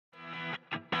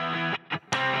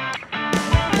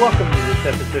Welcome to this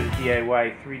episode of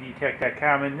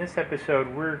DIY3dtech.com. In this episode,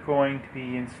 we're going to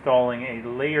be installing a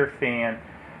layer fan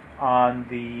on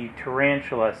the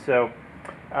Tarantula. So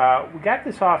we got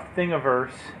this off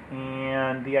Thingiverse,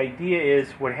 and the idea is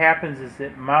what happens is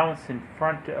it mounts in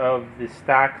front of the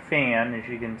stock fan, as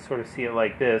you can sort of see it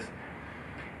like this,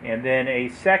 and then a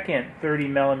second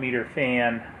 30mm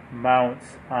fan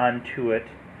mounts onto it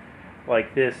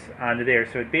like this onto there.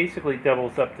 So it basically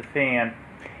doubles up the fan.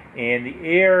 And the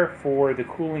air for the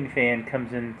cooling fan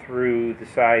comes in through the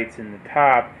sides and the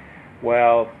top,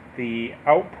 while the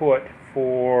output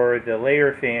for the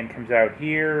layer fan comes out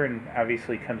here and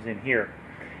obviously comes in here.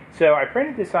 So I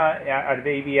printed this out of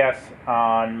ABS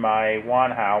on my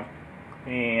Wanhao,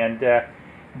 and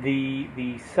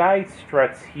the side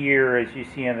struts here, as you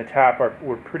see on the top,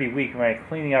 were pretty weak. When I was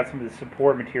cleaning out some of the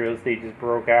support materials, they just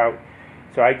broke out.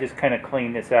 So I just kind of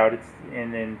cleaned this out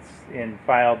and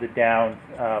filed it down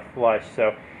flush.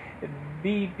 So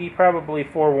be probably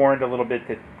forewarned a little bit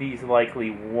that these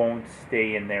likely won't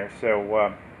stay in there.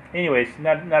 So anyways,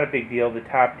 not a big deal. The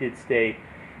top did stay,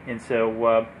 and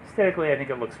so aesthetically I think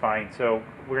it looks fine. So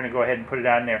we're going to go ahead and put it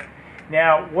on there.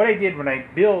 Now what I did when I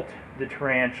built the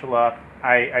Tarantula,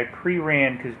 I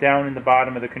pre-ran, because down in the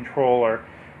bottom of the controller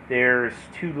there's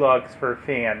two lugs for a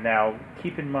fan. Now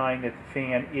keep in mind that the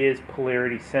fan is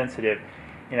polarity sensitive,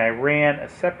 and I ran a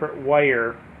separate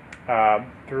wire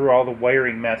through all the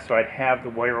wiring mess, so I'd have the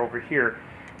wire over here.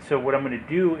 So what I'm going to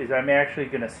do is I'm actually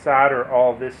going to solder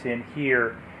all this in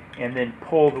here and then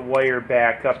pull the wire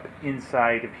back up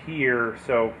inside of here,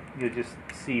 so you'll just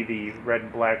see the red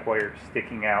and black wire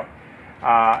sticking out.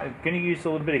 I'm going to use a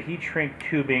little bit of heat shrink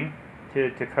tubing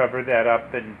to cover that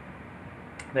up and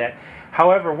that.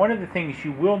 However, one of the things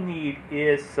you will need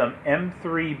is some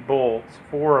M3 bolts,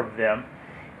 4 of them,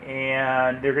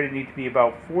 and they're going to need to be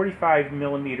about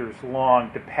 45mm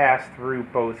long to pass through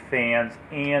both fans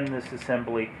and this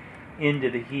assembly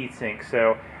into the heatsink.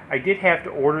 So I did have to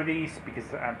order these because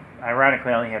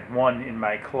ironically I only had one in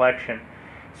my collection.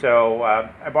 So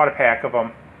I bought a pack of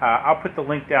them. I'll put the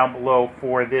link down below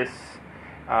for this,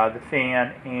 the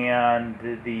fan, and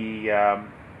the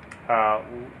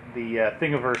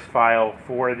Thingiverse file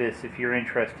for this. If you're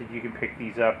interested, you can pick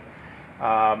these up.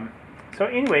 So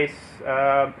anyways,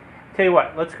 tell you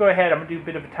what, let's go ahead. I'm going to do a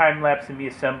bit of a time lapse of me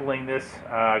assembling this.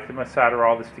 I'm going to solder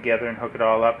all this together and hook it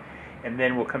all up, and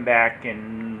then we'll come back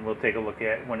and we'll take a look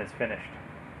at when it's finished.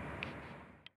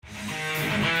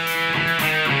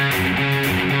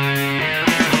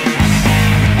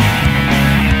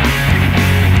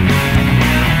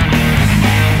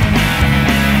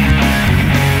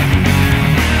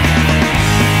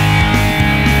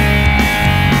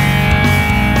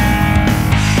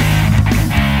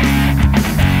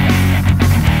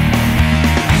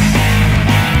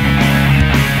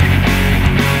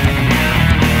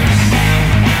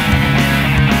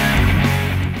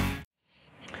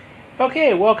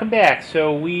 Okay, welcome back.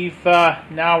 So we've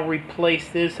now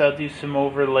replaced this. I'll do some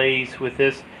overlays with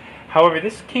this. However,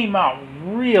 this came out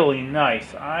really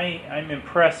nice. I'm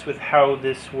impressed with how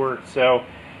this worked. So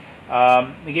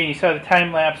again, you saw the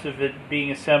time lapse of it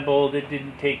being assembled. It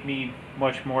didn't take me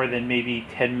much more than maybe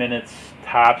 10 minutes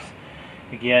tops.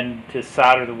 Again, to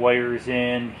solder the wires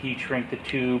in, heat shrink the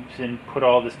tubes, and put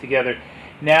all this together.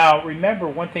 Now, remember,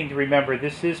 one thing to remember,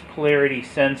 this is polarity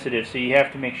sensitive, so you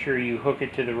have to make sure you hook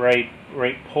it to the right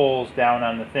poles down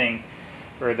on the thing,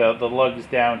 or the lugs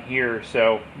down here.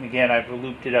 So, again, I've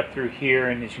looped it up through here,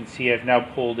 and as you can see, I've now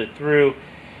pulled it through.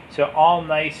 So, all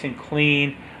nice and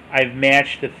clean. I've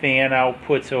matched the fan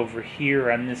outputs over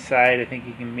here on this side. I think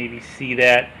you can maybe see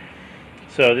that.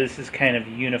 So, this is kind of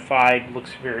unified,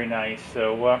 looks very nice.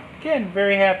 So, again,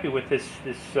 very happy with this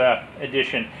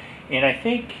addition. And I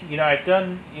think, I've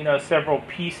done, several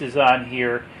pieces on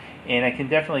here, and I can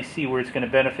definitely see where it's going to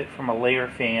benefit from a layer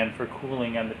fan for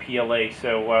cooling on the PLA.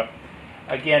 So,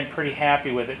 again, pretty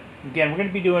happy with it. Again, we're going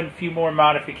to be doing a few more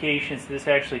modifications to this,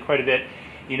 actually quite a bit,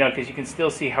 because you can still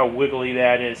see how wiggly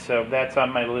that is. So that's on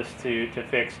my list to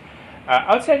fix.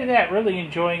 Outside of that, really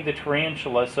enjoying the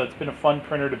Tarantula. So it's been a fun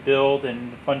printer to build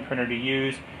and a fun printer to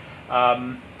use.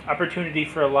 Opportunity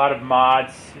for a lot of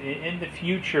mods. In the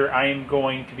future, I am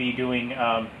going to be doing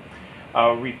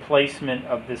a replacement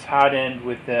of this hot end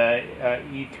with the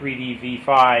E3D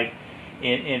V5,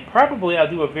 and probably I'll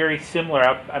do a very similar.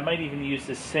 I might even use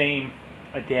the same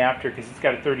adapter because it's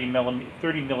got a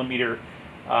 30mm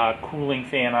cooling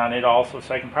fan on it also,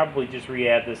 so I can probably just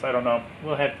re-add this. I don't know.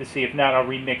 We'll have to see. If not, I'll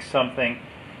remix something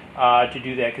to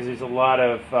do that, because there's a lot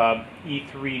of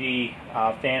E3D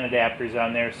fan adapters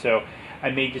on there, so I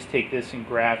may just take this and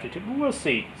graft it to, but we'll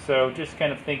see. So just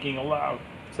kind of thinking aloud.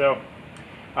 So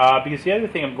Because the other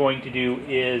thing I'm going to do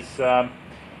is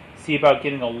see about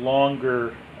getting a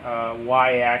longer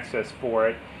Y-axis for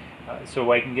it,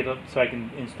 so I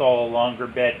can install a longer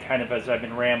bed, kind of as I've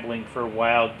been rambling for a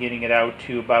while, getting it out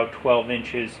to about 12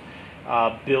 inches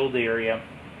build area,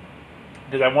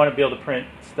 because I want to be able to print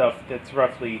stuff that's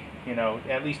roughly,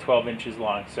 at least 12 inches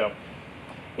long. So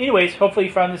anyways, hopefully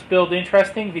you found this build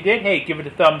interesting. If you did, hey, give it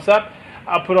a thumbs up.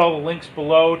 I'll put all the links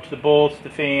below to the bolts, the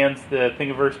fans, the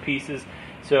Thingiverse pieces.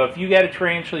 So if you got a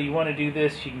Tarantula, you want to do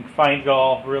this, you can find it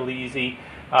all real easy.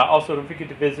 Also, don't forget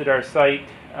to visit our site,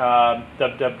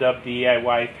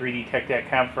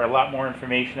 www.diy3dtech.com, for a lot more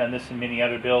information on this and many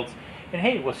other builds. And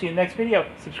hey, we'll see you in the next video.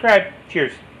 Subscribe.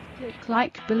 Cheers. Click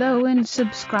like below and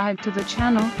subscribe to the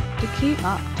channel to keep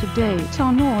up to date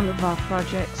on all of our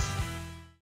projects.